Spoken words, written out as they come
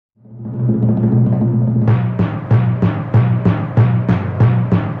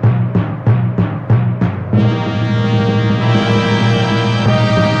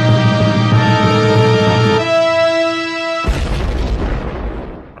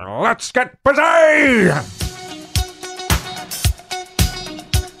let's get busy!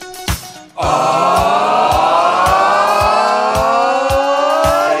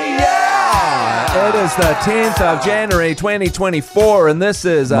 It is the 10th of January 2024, and this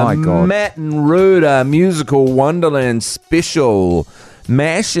is a Matt and Rooda musical Wonderland special.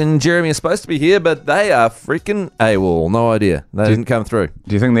 Mash and Jeremy are supposed to be here, but they are freaking AWOL. No idea. They didn't come through.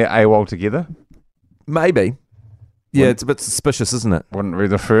 Do you think they're AWOL together? Maybe. Yeah, it's a bit suspicious, isn't it? Wouldn't be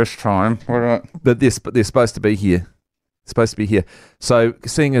the first time. But they're supposed to be here. Supposed to be here. So,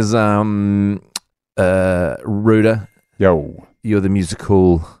 seeing as Rooda, yo, you're the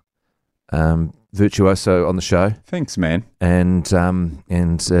musical virtuoso on the show. Thanks, man. And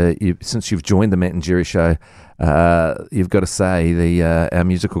since you've joined the Matt and Jerry show, you've got to say our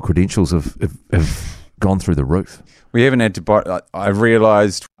musical credentials have gone through the roof. We haven't had to buy. I've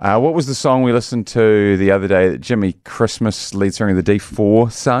realised, what was the song we listened to the other day that Jimmy Christmas, lead singer of the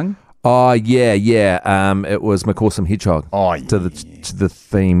D4, sung? Oh, yeah. It was McCawsome Hedgehog. Oh, yeah. To the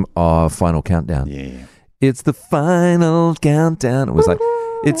theme of Final Countdown. Yeah. It's the final countdown. It was like,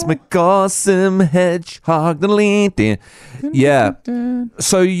 it's McCawsome Hedgehog. Yeah.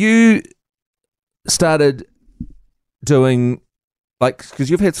 So you started doing, like,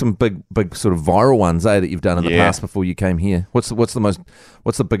 because you've had some big sort of viral ones, that you've done in the past before you came here. What's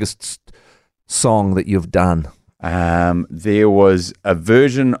the biggest song that you've done? There was a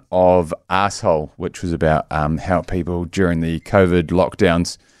version of Arsehole, which was about how people during the COVID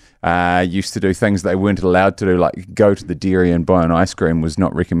lockdowns used to do things they weren't allowed to do, like go to the dairy and buy an ice cream was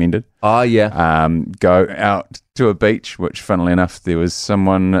not recommended. Oh, yeah. Go out to a beach, which funnily enough, there was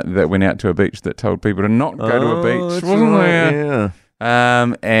someone that went out to a beach that told people to not go to a beach, wasn't there? Yeah.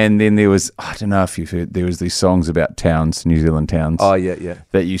 And then there was, I don't know if you've heard, there was these songs about towns, New Zealand towns. Oh, yeah.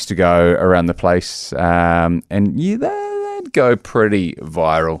 That used to go around the place. And yeah, they'd go pretty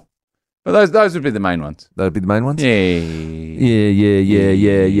viral. But those would be the main ones. That would be the main ones? Yeah.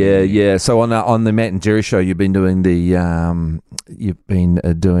 So on the Matt and Jerry show, you've been doing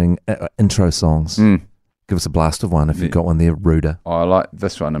intro songs. Give us a blast of one if you've got one there, Rooda. Oh, I like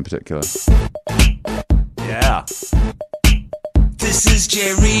this one in particular. Yeah. This is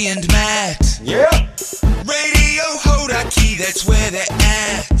Jerry and Matt. Yeah. Radio Hodaki, that's where they're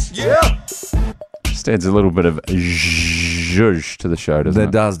at. Yeah. Just adds a little bit of zhuzh to the show, doesn't it?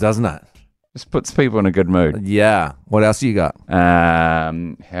 That does, doesn't it? Just puts people in a good mood. Yeah. What else you got?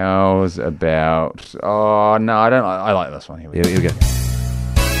 How's about... Oh, no, I don't. I like this one. Here we go.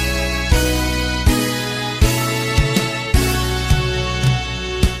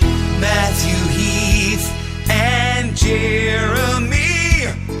 Matthew Heath and Jeremy,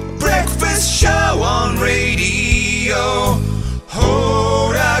 breakfast show on radio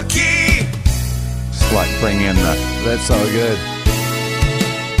Hodaki. Just like bring in the... That's so good.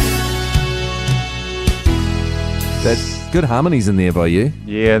 That's good harmonies in there by you.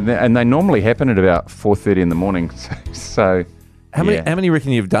 Yeah, and they normally happen at about 4:30 in the morning. So how many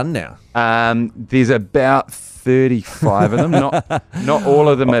reckon you've done now? There's about 35 of them. Not all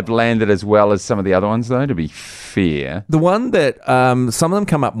of them have landed as well as some of the other ones, though, to be fair. The one that some of them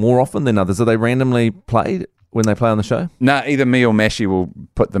come up more often than others. Are they randomly played when they play on the show? No, either me or Mashy will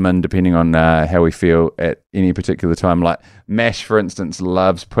put them in depending on how we feel at any particular time. Like Mash, for instance,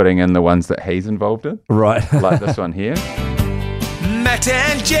 loves putting in the ones that he's involved in. Right. Like this one here. Matt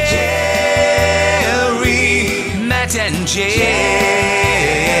and Jerry. Matt and Jerry.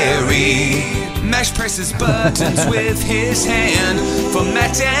 Mash presses buttons with his hand for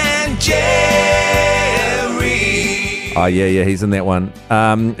Matt and Jerry. Oh, yeah, he's in that one.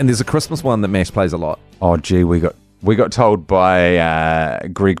 And there's a Christmas one that Mash plays a lot. Oh, gee, we got told by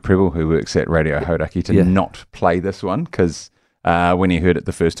Greg Preble, who works at Radio Hodaki, to not play this one because when he heard it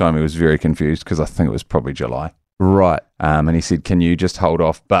the first time, he was very confused because I think it was probably July. Right. And he said, can you just hold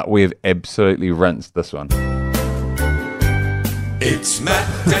off? But we've absolutely rinsed this one. It's Matt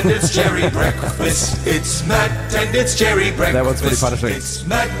and it's Jerry breakfast. It's Matt and it's Jerry breakfast. That one's pretty punishing. It's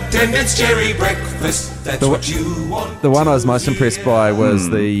Matt and it's Jerry breakfast. That's what you want. The one I was most impressed by was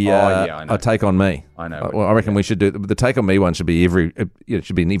I know. Take on Me. I know. Well, I reckon we should do the Take on Me one. Should be it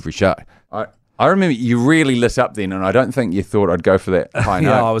should be in every show. I remember you really lit up then, and I don't think you thought I'd go for that high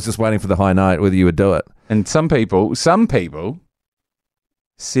note. Yeah, I was just waiting for the high note, whether you would do it. And some people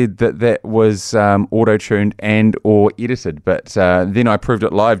said that was auto-tuned and or edited, but then I proved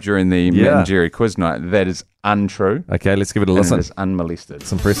it live during the Matt and Jerry quiz night. That is untrue. Okay, let's give it a listen. It is unmolested.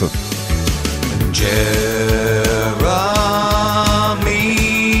 It's impressive. Jeremy,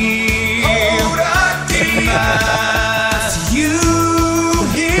 you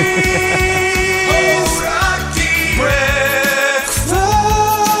hear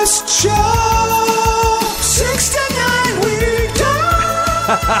breakfast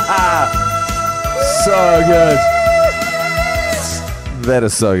So good. That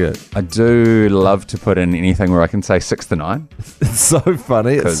is so good. I do love to put in anything where I can say 6 to 9. It's so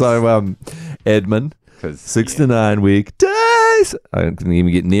funny. It's so Edmund. 6 to 9 weekdays. I didn't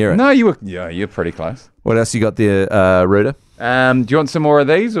even get near it. No, you're pretty close. What else you got there, Rooda? Do you want some more of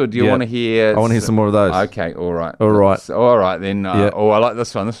these, or do you want to hear? I want to hear some more of those. Okay, all right. All right Then. Oh, I like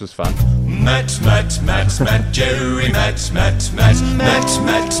this one. This was fun. Matt, Jerry, Matt,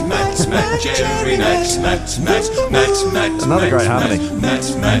 Jerry, Matt. Another great harmony. Matt,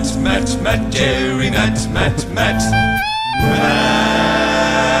 Jerry, Matt.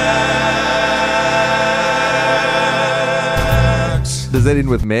 Does that end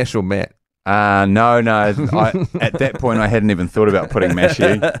with Mash or Matt? No. At that point, I hadn't even thought about putting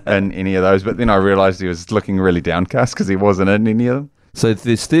Mashy in any of those. But then I realised he was looking really downcast because he wasn't in any of them. So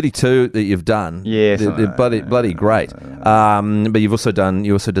there's 32 that you've done. Yeah, they're bloody great. But you also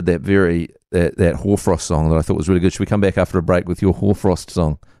did that Hoarfrost song that I thought was really good. Should we come back after a break with your Hoarfrost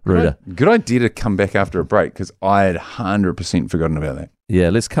song, Rooda? Good idea to come back after a break because I had 100% forgotten about that. Yeah,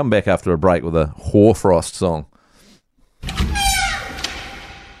 let's come back after a break with a Hoarfrost song.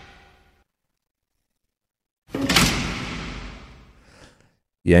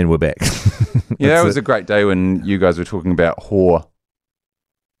 Yeah, and we're back. That was a great day when you guys were talking about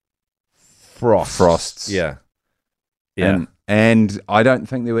frosts. Yeah. And I don't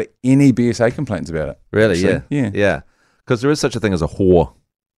think there were any BSA complaints about it. Really? Actually. Yeah. Because there is such a thing as a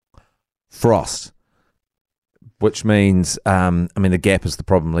frost, which means, the gap is the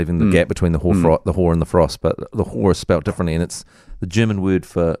problem, leaving the gap between the whore and the frost. But the whore is spelled differently, and it's the German word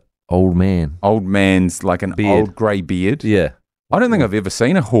for old man. Old man's like an beard. Old grey beard. Yeah. I don't think I've ever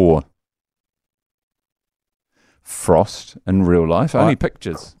seen a whore frost in real life. Only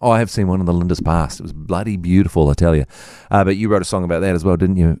pictures. I have seen one in the Linda's past. It was bloody beautiful, I tell you. But you wrote a song about that as well,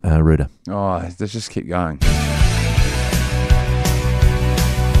 didn't you, Rooda? Oh, let's just keep going.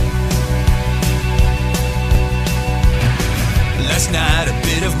 Last night a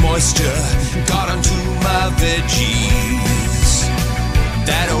bit of moisture got onto my veggies.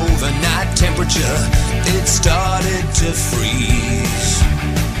 That overnight temperature, it started to freeze.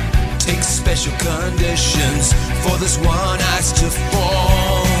 Takes special conditions for this one ice to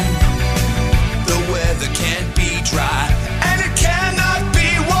form. The weather can't be dry and it cannot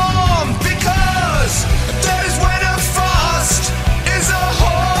be warm because that is when a frost is a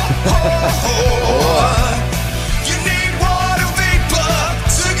whore. You need water vapor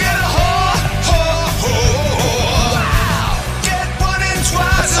to get a whore. Get one in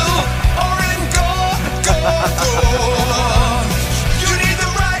Twizel or in Go. You need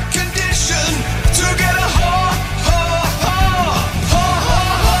the right condition to get a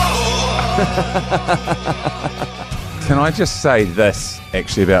Can I just say this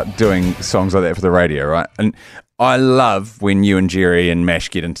actually about doing songs like that for the radio, right? And I love when you and Jerry and Mash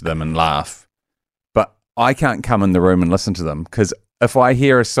get into them and laugh, but I can't come in the room and listen to them because if I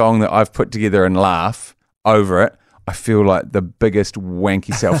hear a song that I've put together and laugh over it, I feel like the biggest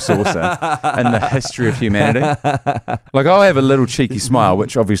wanky self-saucer in the history of humanity. Like I'll have a little cheeky smile,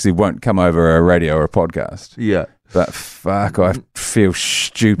 which obviously won't come over a radio or a podcast. Yeah. But fuck, I feel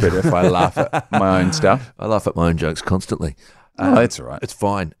stupid if I laugh at my own stuff. I laugh at my own jokes constantly. Oh, that's all right. It's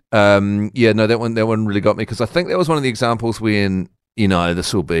fine. That one really got me because I think that was one of the examples when,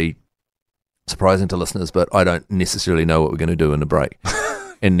 this will be surprising to listeners, but I don't necessarily know what we're going to do in the break.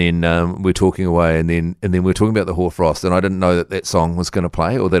 And then we're talking away, and then we're talking about the Hoarfrost, and I didn't know that song was going to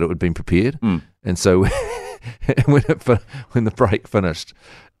play or that it had been prepared. And so when the break finished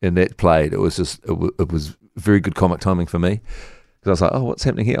and that played, it was very good comic timing for me because I was like, oh, what's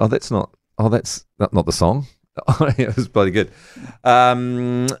happening here? That's not the song. It was bloody good.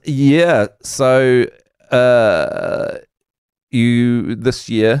 So this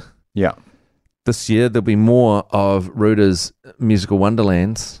year there'll be more of Rooda's musical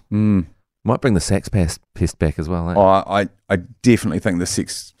wonderlands. Might bring the sax pest back as well. Oh, I definitely think the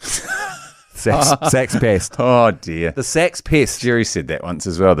sax pest. Oh dear, the sax pest. Jerry said that once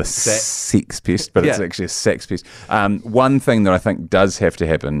as well. The sex pest, but it's actually a sax pest. One thing that I think does have to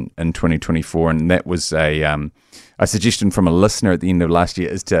happen in 2024, and that was a suggestion from a listener at the end of last year,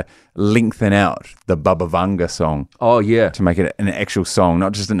 is to lengthen out the Baba Vanga song. Oh yeah, to make it an actual song,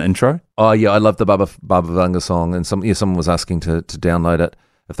 not just an intro. Oh yeah, I love the Baba Vanga song, and someone was asking to download it.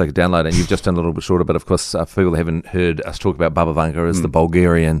 If they could download it, and you've just done a little bit shorter, but of course, people haven't heard us talk about Baba Vanga as the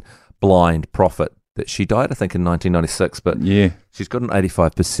Bulgarian blind prophet that she died, I think, in 1996. But she's got an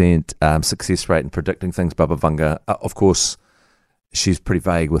 85% success rate in predicting things. Baba Vanga, of course, she's pretty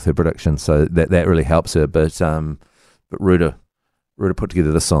vague with her predictions, so that really helps her. But Rooda Rooda put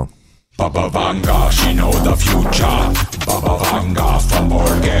together this song. Baba Vanga, she know the future. Baba Vanga from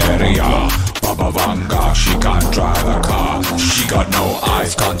Bulgaria. Baba Vanga, she can't drive a car. She got no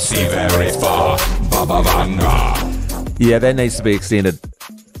eyes, can't see very far. Baba Vanga. Yeah, that needs to be extended.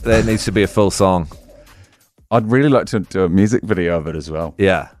 That needs to be a full song. I'd really like to do a music video of it as well.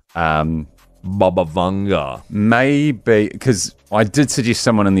 Yeah. Baba Vanga. Maybe, because I did suggest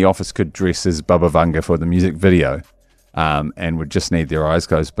someone in the office could dress as Baba Vanga for the music video, and would just need their eyes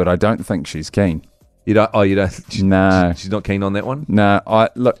closed, but I don't think she's keen. You don't? Oh, you don't? No. She's not keen on that one? No,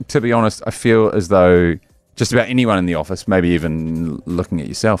 look, to be honest, I feel as though just about anyone in the office, maybe even looking at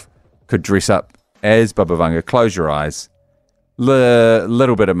yourself, could dress up as Baba Vanga, close your eyes,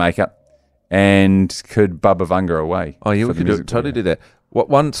 little bit of makeup, and could Baba Vanga away. Oh, yeah, we could totally do that. What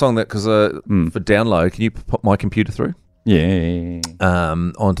one song that, because for download, can you put my computer through? Yeah.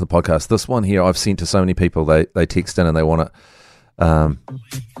 Onto the podcast. This one here I've sent to so many people. They text in and they want it.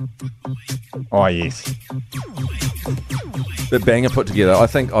 Oh, yes. That Banger put together. I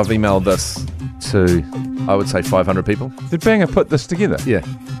think I've emailed this to, I would say, 500 people. Did Banger put this together? Yeah.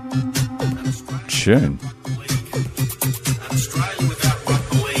 Tune.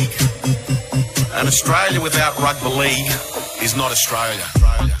 An Australia without rugby league is not Australia.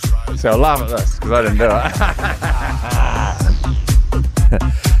 So I laugh at this because I didn't do it.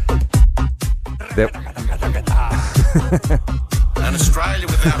 An Australia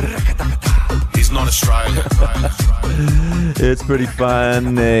without is not Australia. It's pretty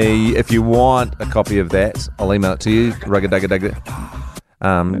funny. If you want a copy of that, I'll email it to you. Rugga-dugga-dugga.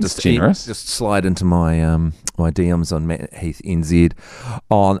 That's generous. Just slide into my my DMs on Matt Heath NZ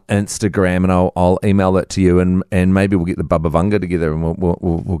on Instagram, and I'll email that to you, and maybe we'll get the Baba Vanga together, and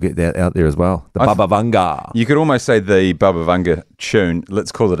we'll get that out there as well. The Baba Vanga. You could almost say the Baba Vanga tune.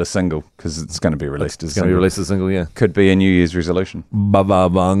 Let's call it a single because it's going to be released as a single. Going to be released as a single, yeah. Could be a New Year's resolution. Baba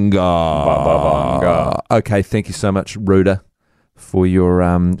Vanga. Baba Vanga. Okay, thank you so much, Rooda, for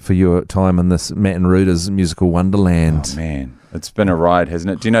your time in this Matt and Rooda's musical wonderland. Oh man. It's been a ride, hasn't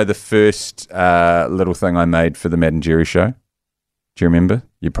it? Do you know the first little thing I made for the Matt and Jerry show? Do you remember?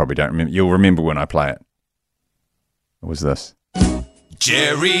 You probably don't remember. You'll remember when I play it. What was this?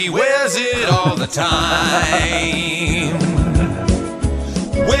 Jerry wears it all the time.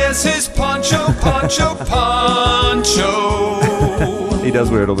 Where's his poncho, poncho, poncho? He does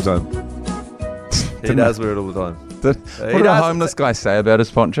wear it all the time. He does wear it all the time. What did a homeless guy say about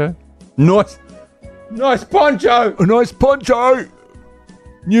his poncho? Nice poncho! A nice poncho!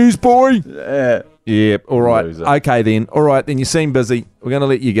 Newsboy! Yeah. Yep, all right. Loser. Okay then. All right then, you seem busy. We're going to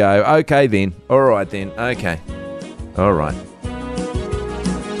let you go. Okay then. All right then. Okay. All right.